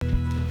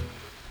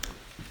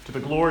To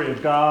the glory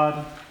of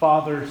God,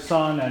 Father,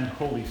 Son, and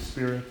Holy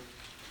Spirit.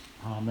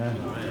 Amen.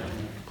 Amen.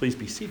 Please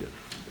be seated.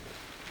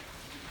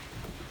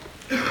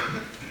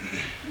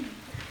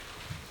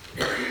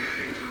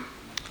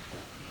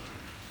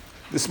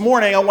 This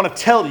morning I want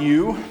to tell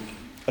you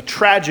a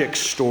tragic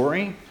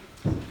story.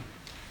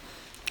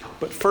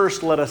 But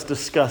first let us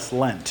discuss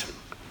Lent.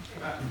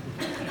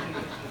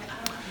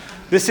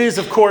 This is,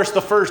 of course,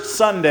 the first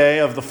Sunday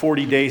of the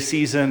 40-day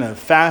season of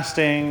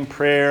fasting,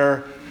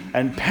 prayer,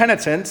 and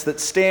penitence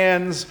that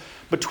stands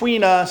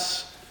between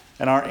us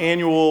and our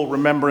annual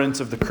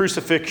remembrance of the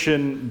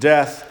crucifixion,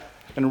 death,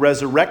 and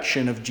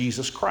resurrection of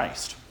Jesus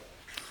Christ.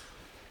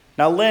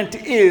 Now, Lent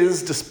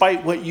is,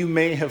 despite what you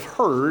may have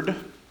heard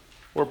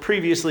or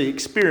previously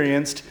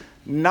experienced,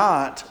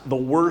 not the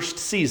worst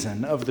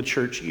season of the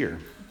church year.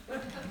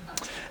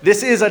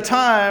 This is a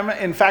time,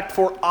 in fact,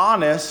 for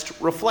honest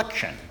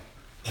reflection,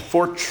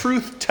 for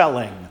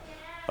truth-telling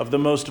of the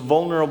most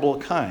vulnerable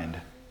kind,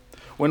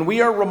 when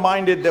we are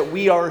reminded that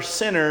we are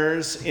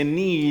sinners in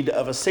need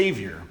of a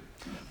Savior,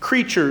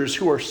 creatures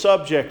who are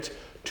subject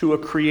to a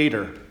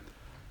Creator,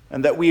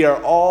 and that we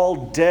are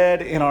all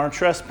dead in our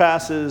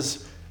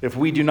trespasses if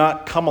we do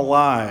not come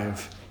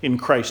alive in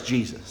Christ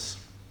Jesus.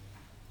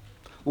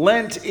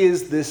 Lent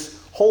is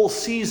this whole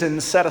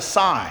season set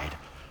aside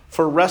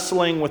for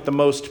wrestling with the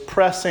most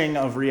pressing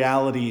of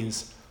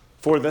realities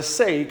for the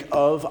sake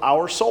of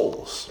our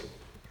souls.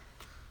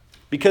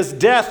 Because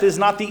death is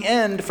not the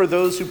end for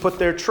those who put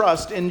their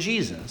trust in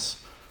Jesus.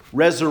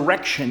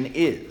 Resurrection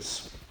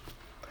is.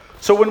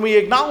 So when we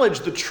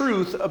acknowledge the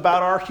truth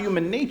about our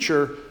human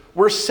nature,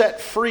 we're set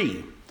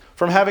free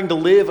from having to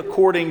live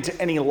according to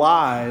any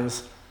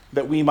lies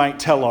that we might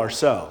tell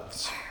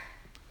ourselves.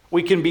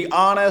 We can be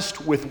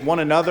honest with one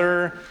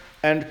another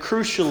and,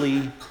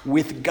 crucially,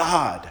 with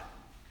God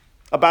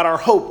about our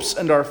hopes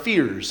and our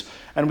fears,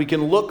 and we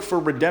can look for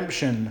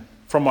redemption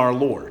from our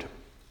Lord,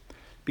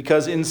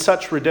 because in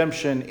such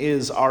redemption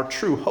is our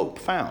true hope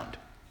found.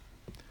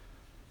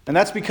 And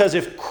that's because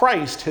if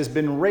Christ has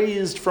been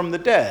raised from the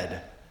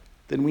dead,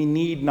 then we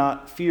need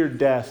not fear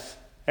death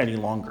any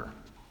longer.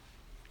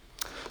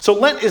 So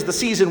Lent is the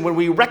season when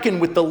we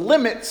reckon with the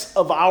limits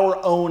of our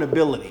own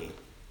ability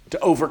to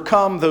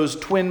overcome those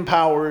twin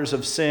powers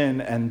of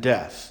sin and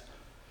death,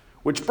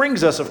 which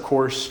brings us, of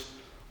course,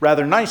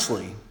 rather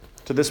nicely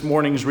to this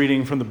morning's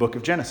reading from the book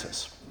of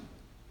Genesis.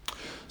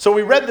 So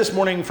we read this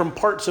morning from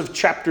parts of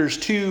chapters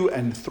 2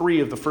 and 3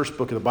 of the first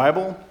book of the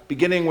Bible,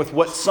 beginning with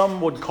what some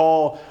would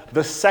call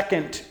the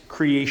second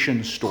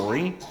creation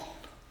story,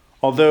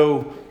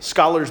 although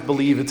scholars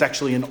believe it's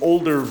actually an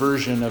older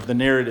version of the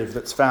narrative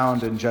that's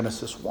found in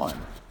Genesis 1.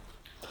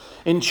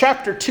 In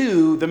chapter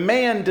 2, the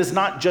man does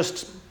not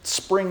just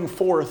spring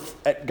forth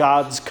at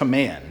God's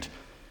command.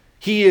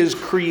 He is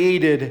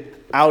created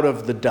out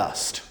of the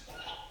dust.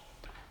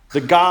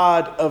 The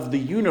God of the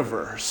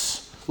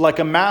universe, like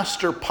a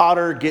master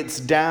potter, gets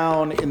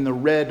down in the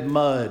red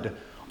mud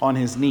on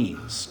his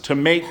knees to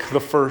make the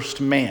first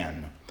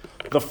man,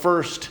 the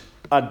first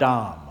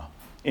Adam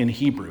in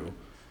Hebrew,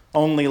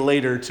 only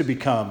later to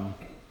become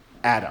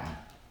Adam.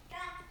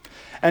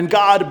 And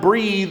God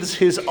breathes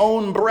his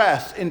own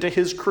breath into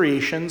his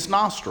creation's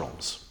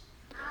nostrils.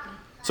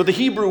 So the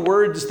Hebrew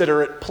words that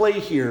are at play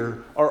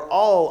here are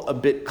all a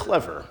bit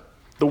clever.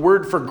 The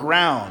word for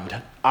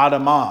ground,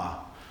 Adamah,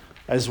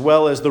 as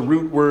well as the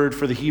root word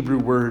for the Hebrew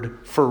word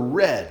for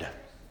red.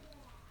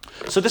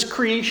 So this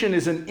creation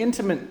is an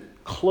intimate,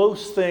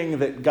 close thing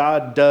that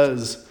God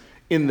does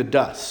in the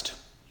dust.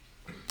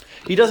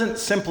 He doesn't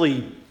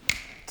simply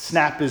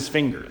snap his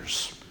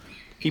fingers.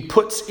 He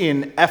puts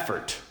in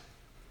effort.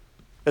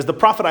 As the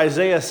prophet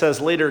Isaiah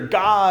says later,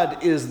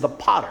 God is the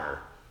potter,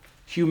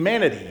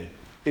 humanity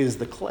is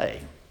the clay.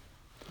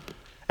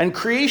 And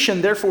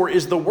creation, therefore,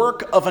 is the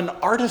work of an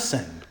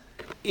artisan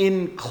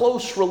in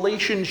close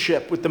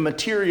relationship with the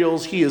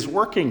materials he is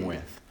working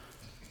with.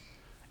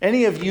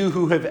 Any of you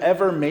who have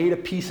ever made a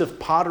piece of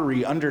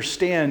pottery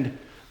understand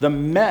the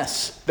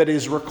mess that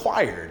is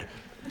required.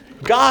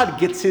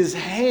 God gets his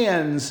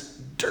hands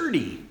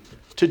dirty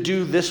to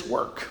do this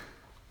work.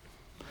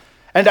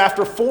 And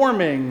after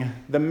forming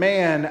the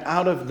man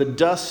out of the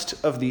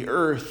dust of the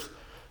earth,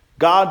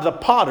 God the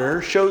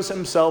potter shows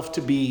himself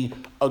to be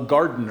a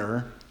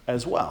gardener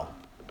as well.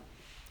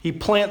 He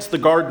plants the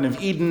Garden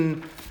of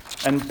Eden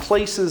and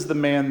places the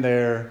man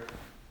there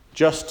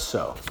just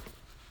so.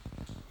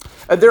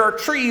 And there are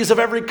trees of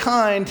every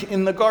kind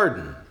in the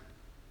garden.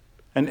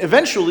 And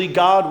eventually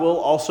God will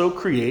also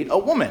create a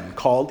woman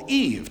called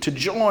Eve to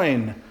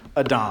join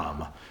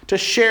Adam, to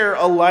share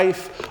a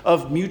life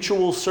of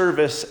mutual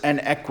service and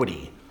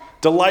equity,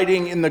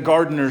 delighting in the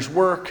gardener's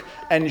work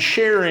and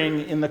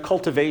sharing in the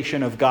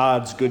cultivation of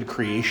God's good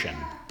creation.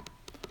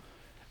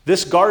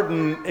 This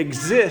garden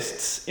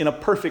exists in a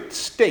perfect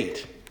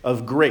state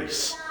of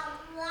grace.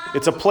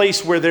 It's a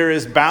place where there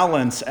is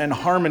balance and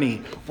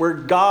harmony, where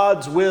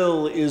God's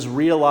will is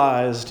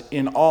realized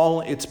in all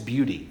its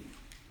beauty.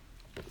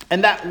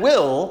 And that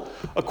will,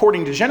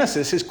 according to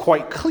Genesis, is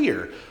quite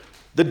clear.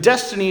 The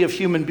destiny of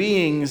human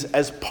beings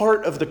as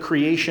part of the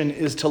creation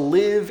is to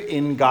live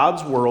in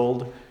God's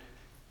world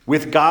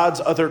with God's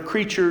other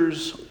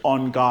creatures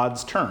on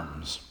God's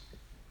terms.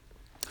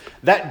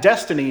 That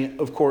destiny,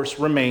 of course,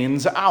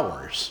 remains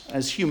ours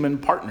as human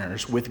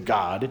partners with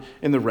God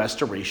in the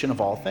restoration of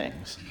all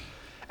things.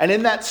 And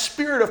in that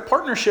spirit of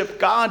partnership,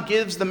 God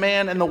gives the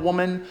man and the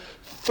woman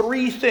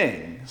three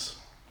things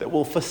that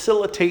will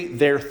facilitate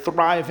their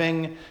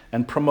thriving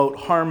and promote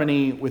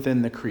harmony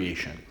within the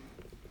creation.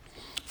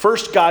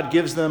 First, God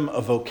gives them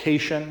a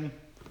vocation.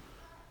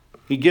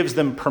 He gives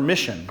them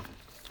permission.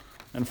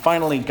 And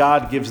finally,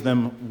 God gives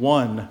them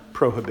one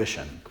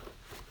prohibition.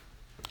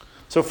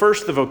 So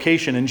first, the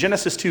vocation. In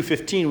Genesis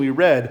 2:15, we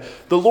read,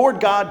 "The Lord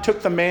God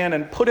took the man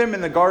and put him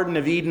in the Garden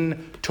of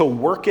Eden to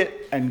work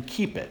it and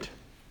keep it."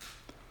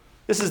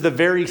 This is the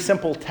very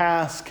simple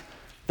task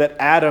that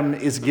Adam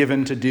is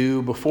given to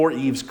do before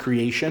Eve's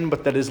creation,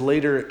 but that is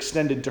later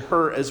extended to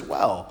her as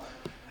well.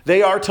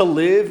 They are to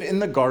live in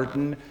the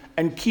garden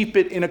and keep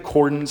it in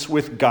accordance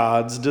with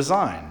God's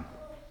design.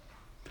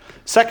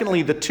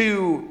 Secondly, the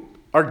two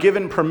are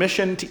given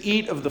permission to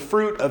eat of the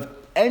fruit of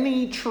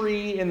any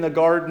tree in the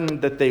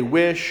garden that they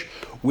wish,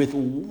 with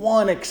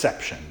one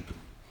exception.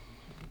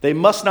 They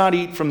must not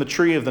eat from the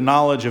tree of the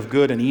knowledge of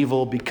good and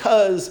evil,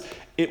 because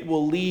it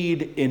will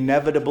lead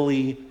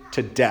inevitably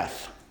to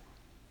death.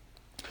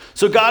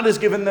 So God has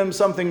given them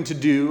something to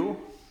do.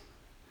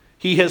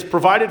 He has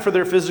provided for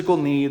their physical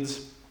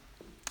needs,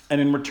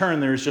 and in return,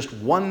 there is just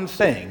one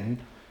thing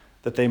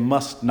that they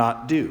must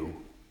not do.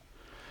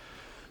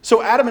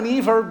 So Adam and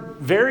Eve are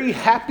very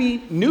happy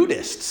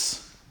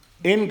nudists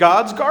in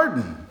God's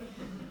garden,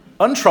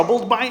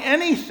 untroubled by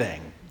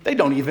anything. They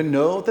don't even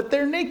know that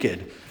they're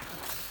naked.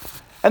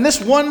 And this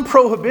one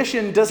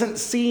prohibition doesn't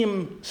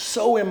seem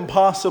so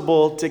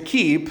impossible to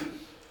keep,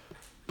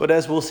 but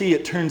as we'll see,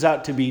 it turns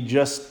out to be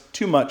just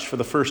too much for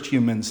the first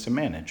humans to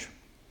manage.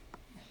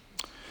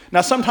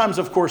 Now, sometimes,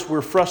 of course,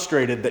 we're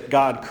frustrated that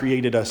God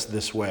created us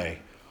this way,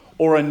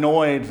 or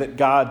annoyed that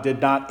God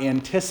did not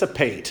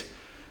anticipate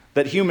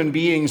that human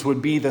beings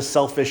would be the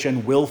selfish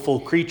and willful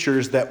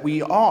creatures that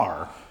we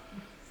are.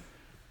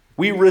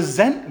 We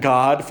resent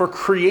God for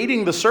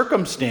creating the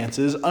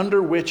circumstances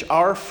under which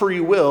our free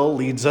will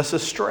leads us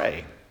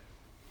astray.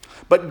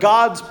 But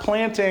God's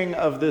planting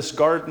of this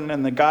garden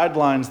and the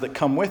guidelines that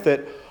come with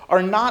it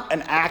are not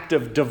an act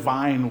of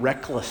divine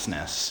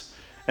recklessness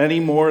any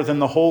more than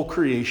the whole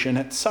creation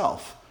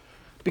itself.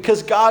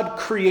 Because God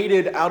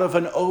created out of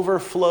an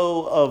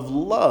overflow of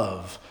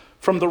love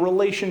from the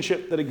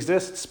relationship that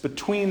exists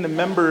between the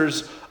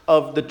members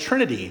of the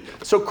Trinity.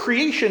 So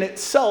creation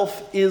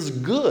itself is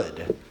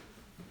good.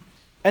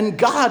 And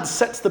God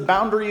sets the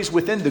boundaries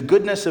within the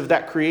goodness of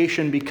that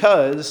creation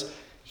because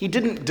he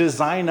didn't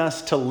design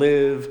us to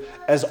live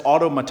as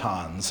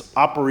automatons,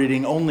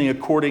 operating only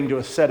according to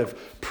a set of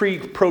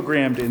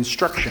pre-programmed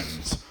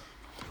instructions.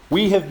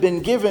 We have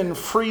been given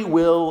free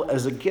will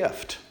as a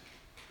gift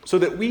so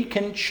that we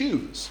can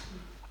choose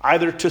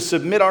either to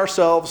submit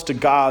ourselves to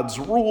God's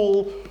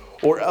rule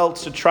or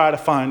else to try to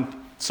find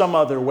some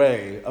other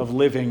way of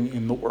living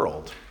in the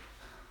world.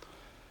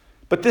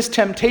 But this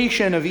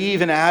temptation of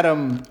Eve and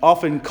Adam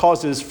often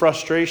causes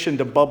frustration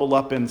to bubble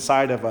up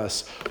inside of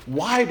us.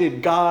 Why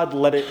did God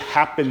let it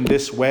happen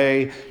this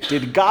way?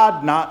 Did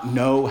God not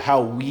know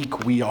how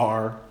weak we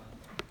are?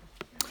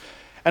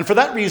 And for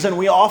that reason,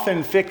 we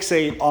often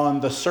fixate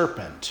on the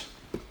serpent,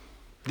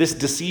 this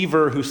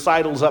deceiver who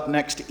sidles up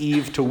next to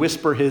Eve to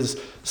whisper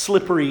his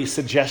slippery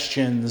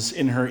suggestions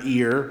in her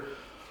ear.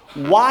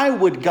 Why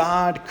would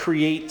God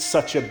create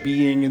such a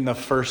being in the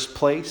first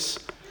place?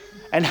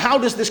 And how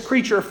does this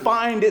creature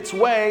find its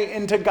way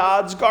into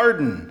God's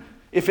garden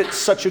if it's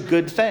such a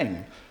good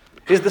thing?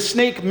 Is the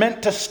snake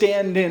meant to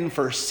stand in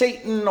for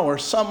Satan or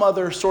some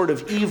other sort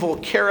of evil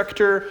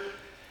character?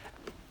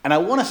 And I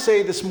want to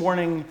say this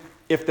morning,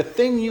 if the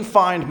thing you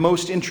find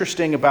most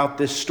interesting about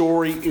this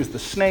story is the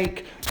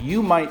snake,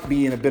 you might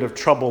be in a bit of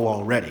trouble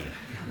already.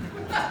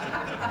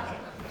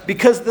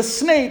 Because the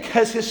snake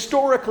has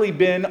historically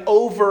been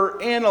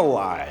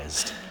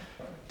overanalyzed.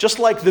 Just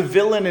like the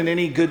villain in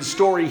any good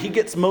story, he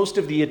gets most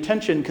of the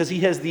attention because he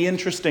has the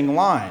interesting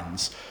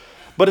lines.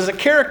 But as a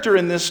character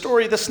in this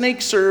story, the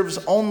snake serves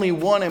only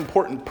one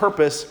important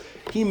purpose.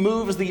 He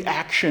moves the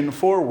action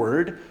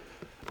forward,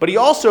 but he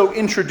also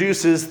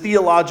introduces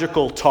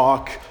theological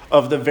talk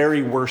of the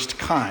very worst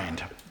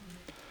kind.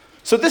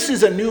 So this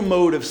is a new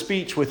mode of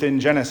speech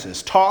within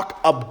Genesis. Talk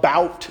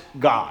about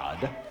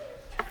God.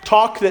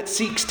 Talk that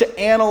seeks to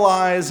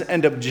analyze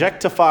and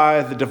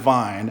objectify the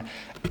divine.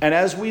 And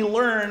as we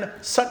learn,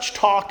 such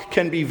talk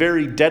can be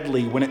very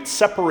deadly when it's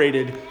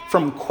separated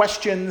from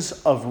questions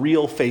of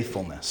real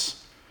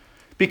faithfulness.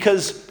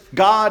 Because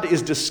God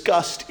is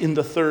discussed in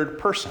the third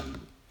person.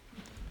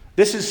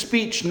 This is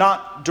speech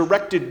not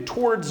directed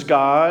towards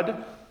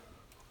God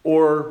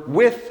or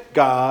with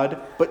God,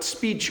 but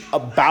speech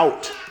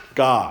about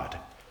God.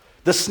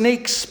 The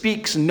snake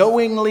speaks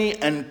knowingly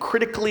and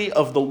critically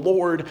of the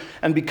Lord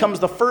and becomes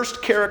the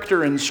first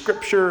character in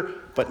Scripture,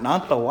 but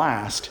not the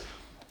last,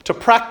 to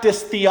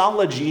practice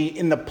theology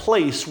in the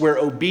place where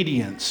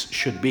obedience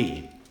should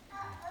be.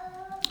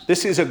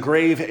 This is a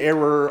grave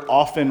error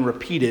often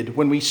repeated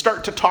when we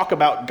start to talk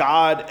about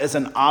God as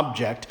an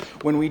object,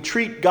 when we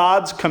treat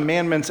God's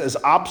commandments as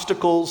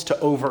obstacles to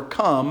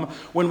overcome,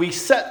 when we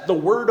set the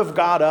Word of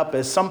God up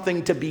as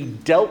something to be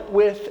dealt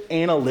with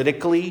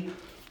analytically.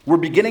 We're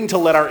beginning to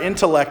let our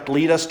intellect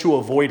lead us to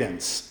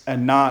avoidance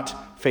and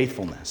not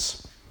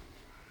faithfulness.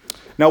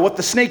 Now, what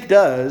the snake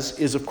does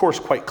is, of course,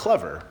 quite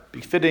clever,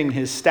 befitting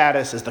his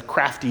status as the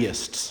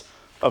craftiest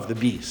of the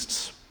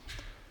beasts.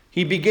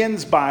 He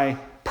begins by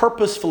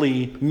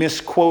purposefully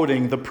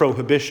misquoting the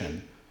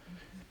prohibition.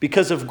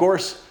 Because, of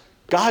course,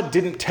 God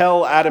didn't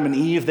tell Adam and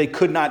Eve they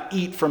could not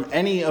eat from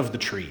any of the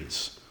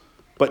trees,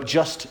 but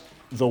just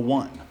the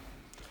one.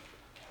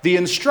 The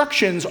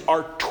instructions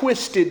are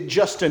twisted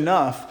just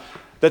enough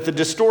that the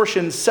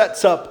distortion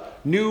sets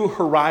up new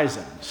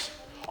horizons,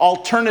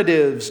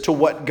 alternatives to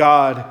what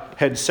God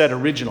had said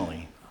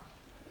originally.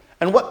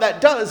 And what that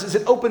does is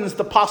it opens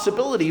the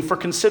possibility for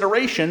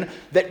consideration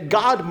that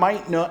God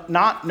might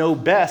not know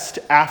best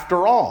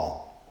after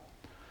all.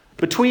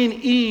 Between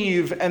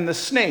Eve and the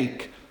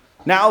snake,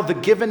 now the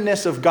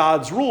givenness of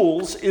God's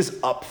rules is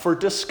up for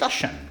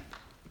discussion.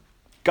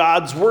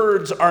 God's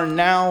words are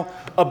now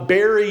a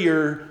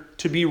barrier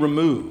to be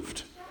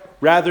removed,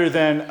 rather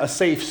than a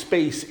safe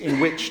space in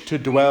which to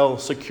dwell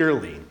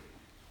securely.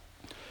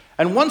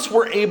 And once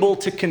we're able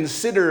to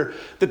consider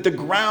that the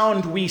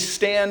ground we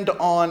stand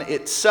on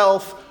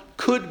itself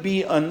could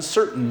be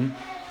uncertain,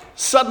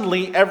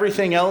 suddenly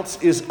everything else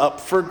is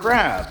up for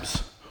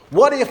grabs.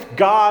 What if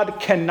God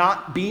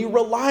cannot be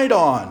relied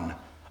on?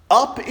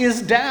 Up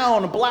is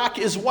down, black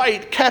is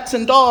white, cats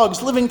and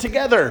dogs living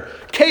together,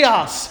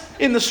 chaos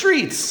in the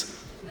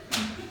streets.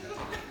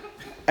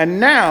 And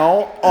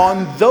now,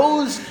 on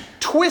those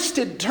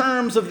twisted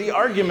terms of the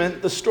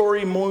argument, the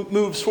story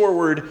moves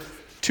forward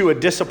to a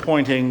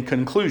disappointing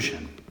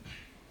conclusion.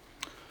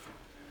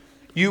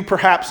 You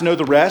perhaps know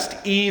the rest.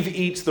 Eve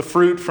eats the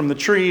fruit from the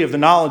tree of the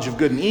knowledge of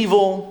good and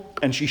evil,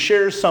 and she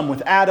shares some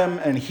with Adam,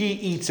 and he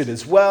eats it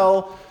as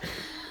well.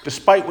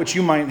 Despite what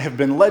you might have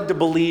been led to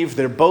believe,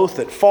 they're both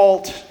at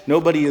fault.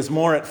 Nobody is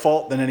more at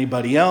fault than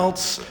anybody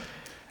else.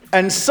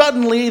 And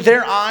suddenly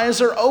their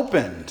eyes are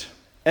opened,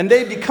 and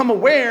they become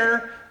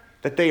aware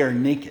that they are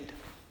naked.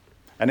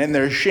 And in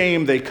their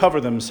shame, they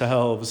cover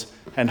themselves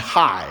and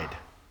hide,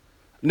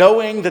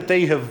 knowing that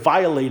they have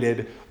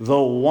violated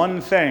the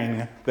one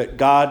thing that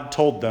God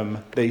told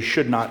them they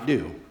should not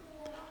do,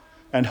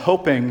 and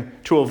hoping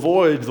to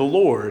avoid the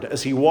Lord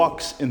as he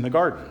walks in the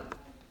garden.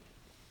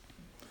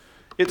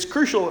 It's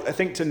crucial, I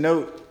think, to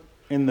note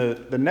in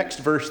the next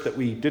verse that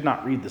we did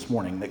not read this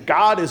morning, that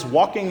God is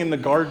walking in the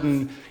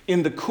garden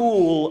in the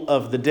cool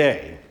of the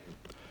day.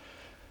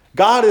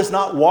 God is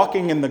not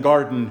walking in the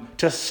garden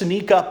to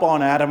sneak up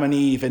on Adam and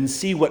Eve and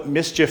see what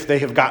mischief they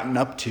have gotten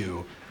up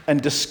to and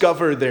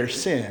discover their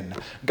sin.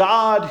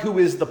 God, who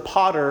is the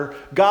potter,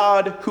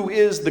 God, who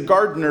is the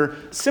gardener,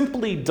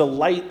 simply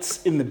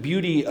delights in the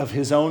beauty of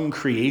his own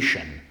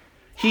creation.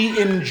 He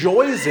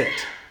enjoys it.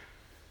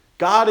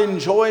 God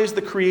enjoys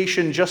the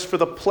creation just for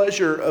the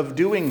pleasure of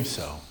doing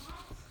so.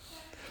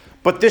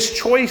 But this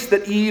choice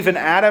that Eve and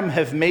Adam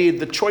have made,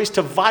 the choice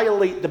to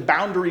violate the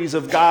boundaries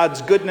of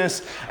God's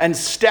goodness and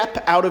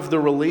step out of the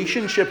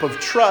relationship of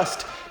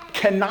trust,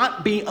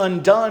 cannot be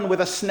undone with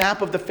a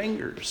snap of the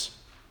fingers.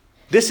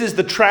 This is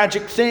the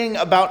tragic thing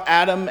about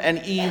Adam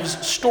and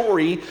Eve's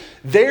story.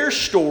 Their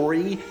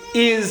story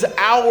is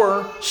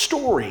our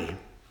story.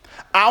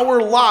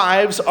 Our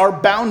lives are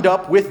bound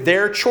up with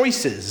their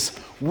choices.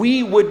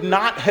 We would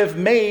not have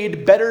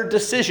made better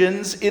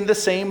decisions in the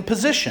same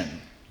position.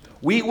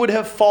 We would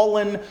have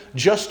fallen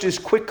just as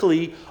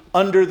quickly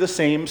under the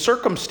same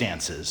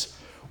circumstances.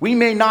 We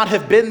may not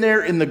have been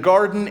there in the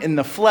garden in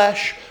the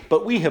flesh,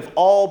 but we have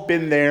all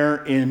been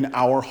there in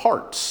our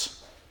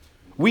hearts.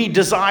 We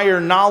desire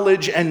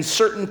knowledge and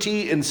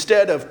certainty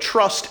instead of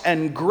trust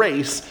and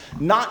grace,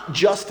 not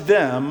just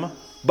them,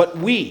 but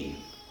we.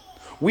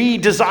 We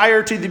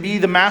desire to be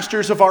the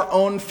masters of our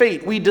own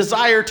fate. We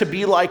desire to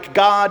be like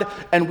God,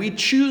 and we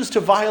choose to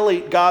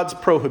violate God's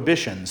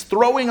prohibitions,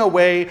 throwing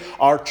away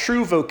our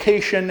true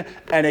vocation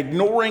and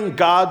ignoring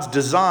God's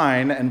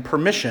design and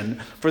permission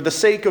for the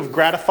sake of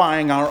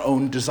gratifying our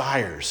own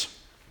desires.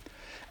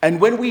 And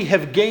when we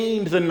have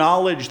gained the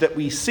knowledge that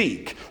we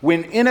seek,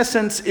 when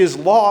innocence is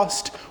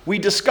lost, we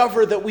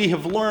discover that we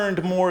have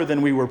learned more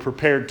than we were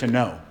prepared to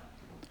know.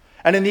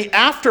 And in the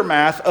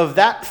aftermath of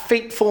that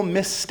fateful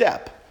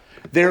misstep,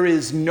 there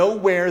is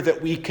nowhere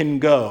that we can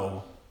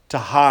go to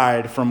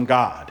hide from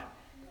God.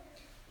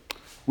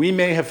 We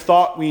may have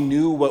thought we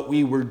knew what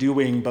we were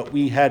doing, but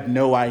we had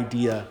no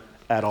idea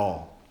at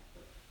all.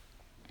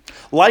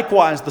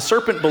 Likewise, the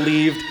serpent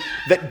believed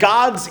that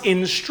God's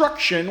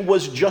instruction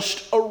was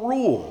just a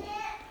rule,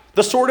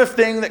 the sort of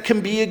thing that can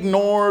be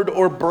ignored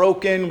or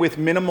broken with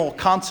minimal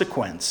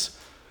consequence.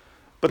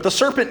 But the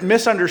serpent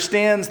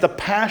misunderstands the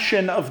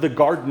passion of the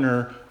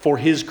gardener for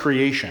his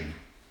creation.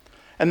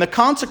 And the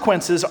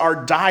consequences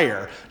are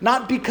dire,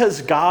 not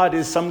because God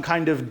is some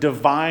kind of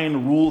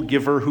divine rule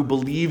giver who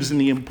believes in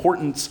the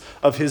importance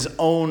of his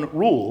own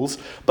rules,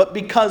 but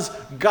because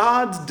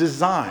God's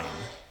design,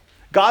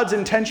 God's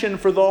intention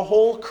for the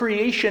whole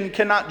creation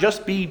cannot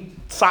just be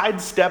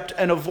sidestepped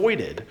and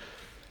avoided.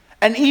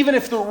 And even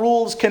if the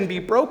rules can be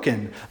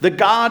broken, the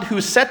God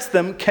who sets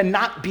them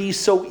cannot be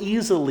so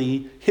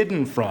easily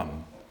hidden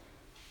from.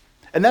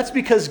 And that's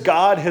because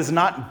God has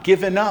not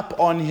given up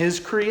on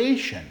his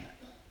creation.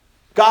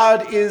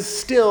 God is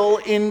still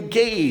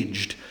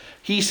engaged.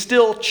 He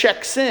still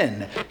checks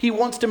in. He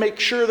wants to make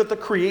sure that the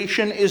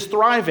creation is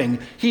thriving.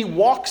 He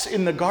walks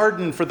in the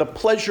garden for the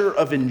pleasure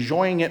of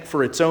enjoying it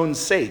for its own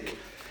sake.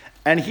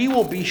 And he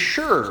will be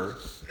sure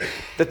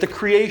that the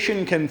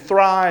creation can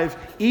thrive,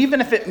 even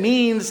if it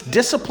means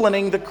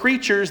disciplining the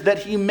creatures that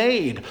he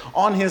made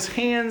on his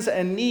hands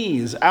and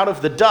knees out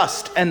of the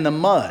dust and the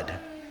mud.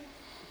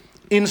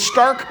 In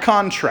stark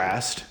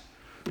contrast,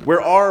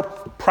 where our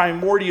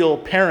primordial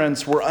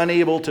parents were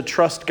unable to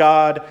trust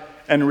God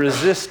and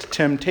resist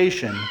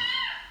temptation,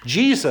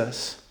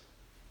 Jesus,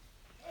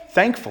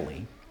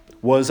 thankfully,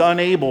 was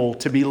unable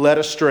to be led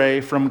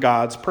astray from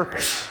God's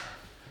purpose.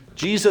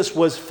 Jesus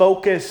was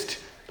focused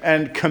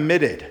and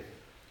committed.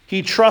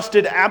 He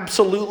trusted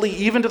absolutely,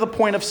 even to the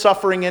point of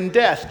suffering and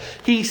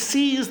death. He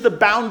sees the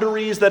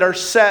boundaries that are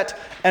set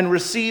and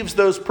receives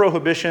those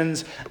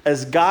prohibitions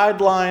as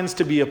guidelines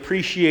to be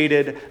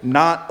appreciated,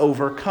 not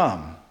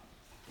overcome.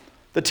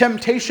 The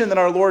temptation that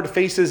our Lord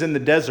faces in the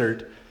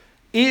desert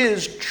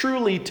is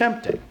truly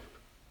tempting.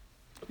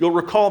 You'll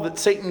recall that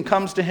Satan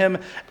comes to him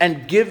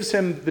and gives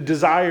him the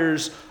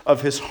desires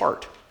of his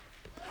heart.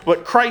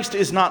 But Christ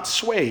is not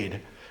swayed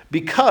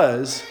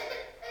because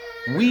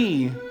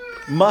we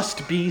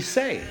must be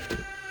saved.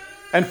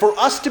 And for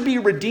us to be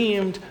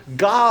redeemed,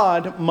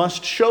 God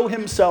must show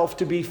himself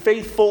to be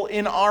faithful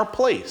in our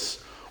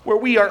place, where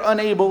we are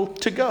unable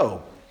to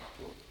go.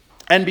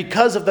 And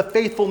because of the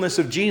faithfulness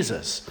of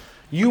Jesus,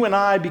 you and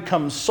I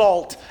become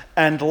salt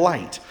and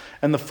light,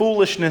 and the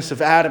foolishness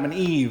of Adam and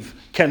Eve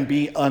can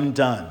be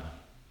undone.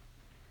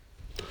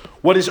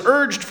 What is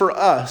urged for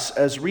us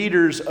as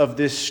readers of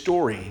this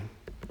story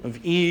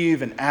of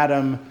Eve and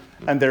Adam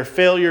and their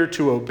failure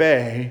to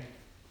obey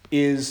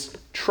is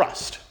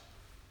trust.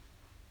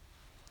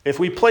 If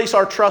we place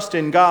our trust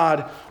in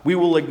God, we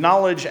will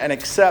acknowledge and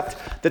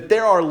accept that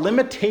there are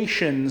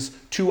limitations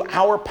to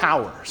our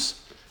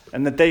powers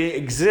and that they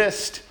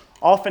exist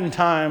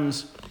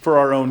oftentimes for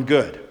our own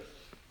good.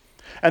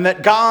 And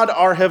that God,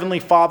 our Heavenly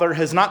Father,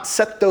 has not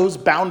set those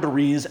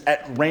boundaries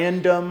at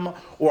random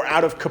or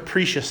out of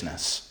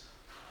capriciousness.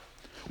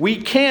 We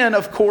can,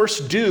 of course,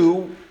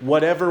 do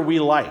whatever we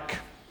like.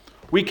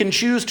 We can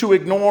choose to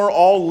ignore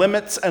all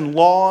limits and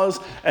laws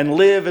and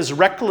live as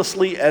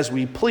recklessly as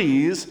we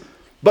please,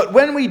 but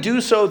when we do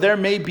so, there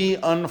may be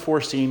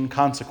unforeseen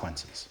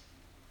consequences.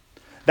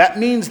 That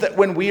means that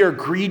when we are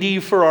greedy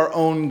for our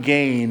own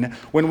gain,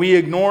 when we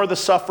ignore the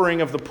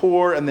suffering of the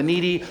poor and the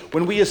needy,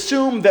 when we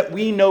assume that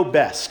we know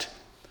best,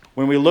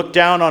 when we look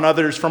down on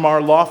others from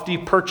our lofty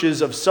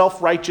perches of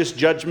self-righteous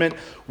judgment,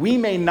 we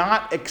may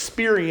not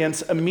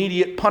experience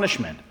immediate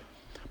punishment,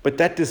 but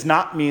that does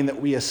not mean that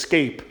we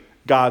escape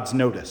God's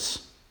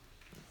notice.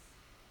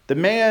 The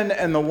man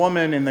and the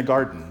woman in the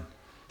garden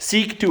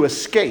seek to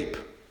escape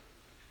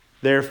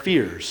their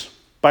fears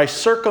by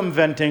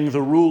circumventing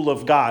the rule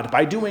of God,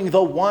 by doing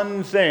the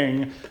one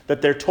thing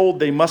that they're told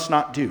they must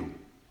not do.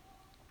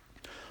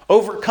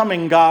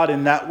 Overcoming God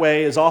in that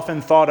way is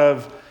often thought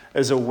of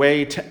as a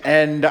way to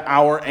end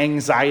our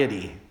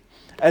anxiety,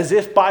 as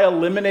if by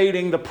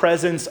eliminating the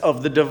presence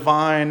of the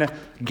divine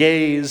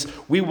gaze,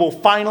 we will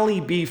finally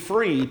be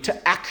free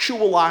to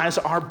actualize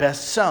our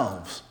best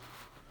selves.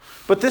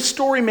 But this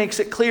story makes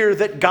it clear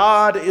that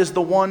God is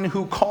the one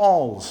who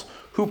calls,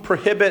 who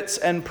prohibits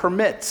and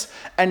permits,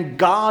 and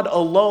God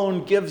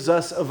alone gives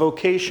us a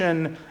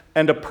vocation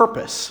and a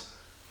purpose.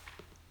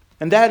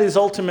 And that is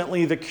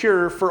ultimately the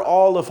cure for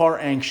all of our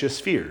anxious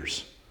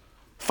fears.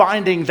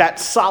 Finding that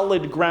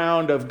solid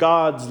ground of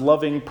God's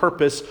loving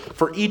purpose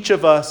for each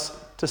of us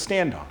to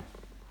stand on.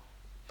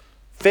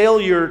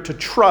 Failure to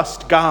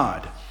trust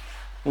God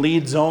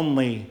leads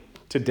only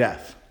to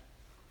death.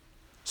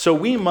 So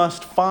we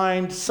must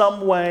find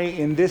some way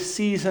in this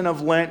season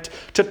of Lent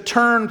to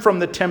turn from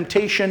the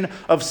temptation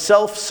of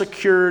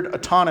self-secured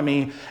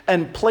autonomy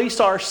and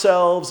place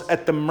ourselves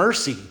at the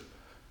mercy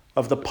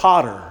of the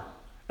potter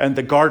and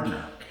the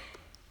gardener,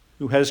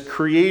 who has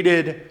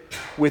created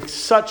with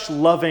such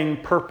loving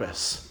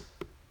purpose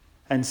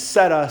and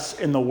set us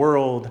in the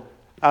world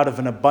out of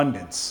an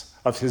abundance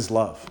of his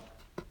love.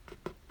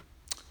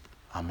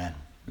 Amen.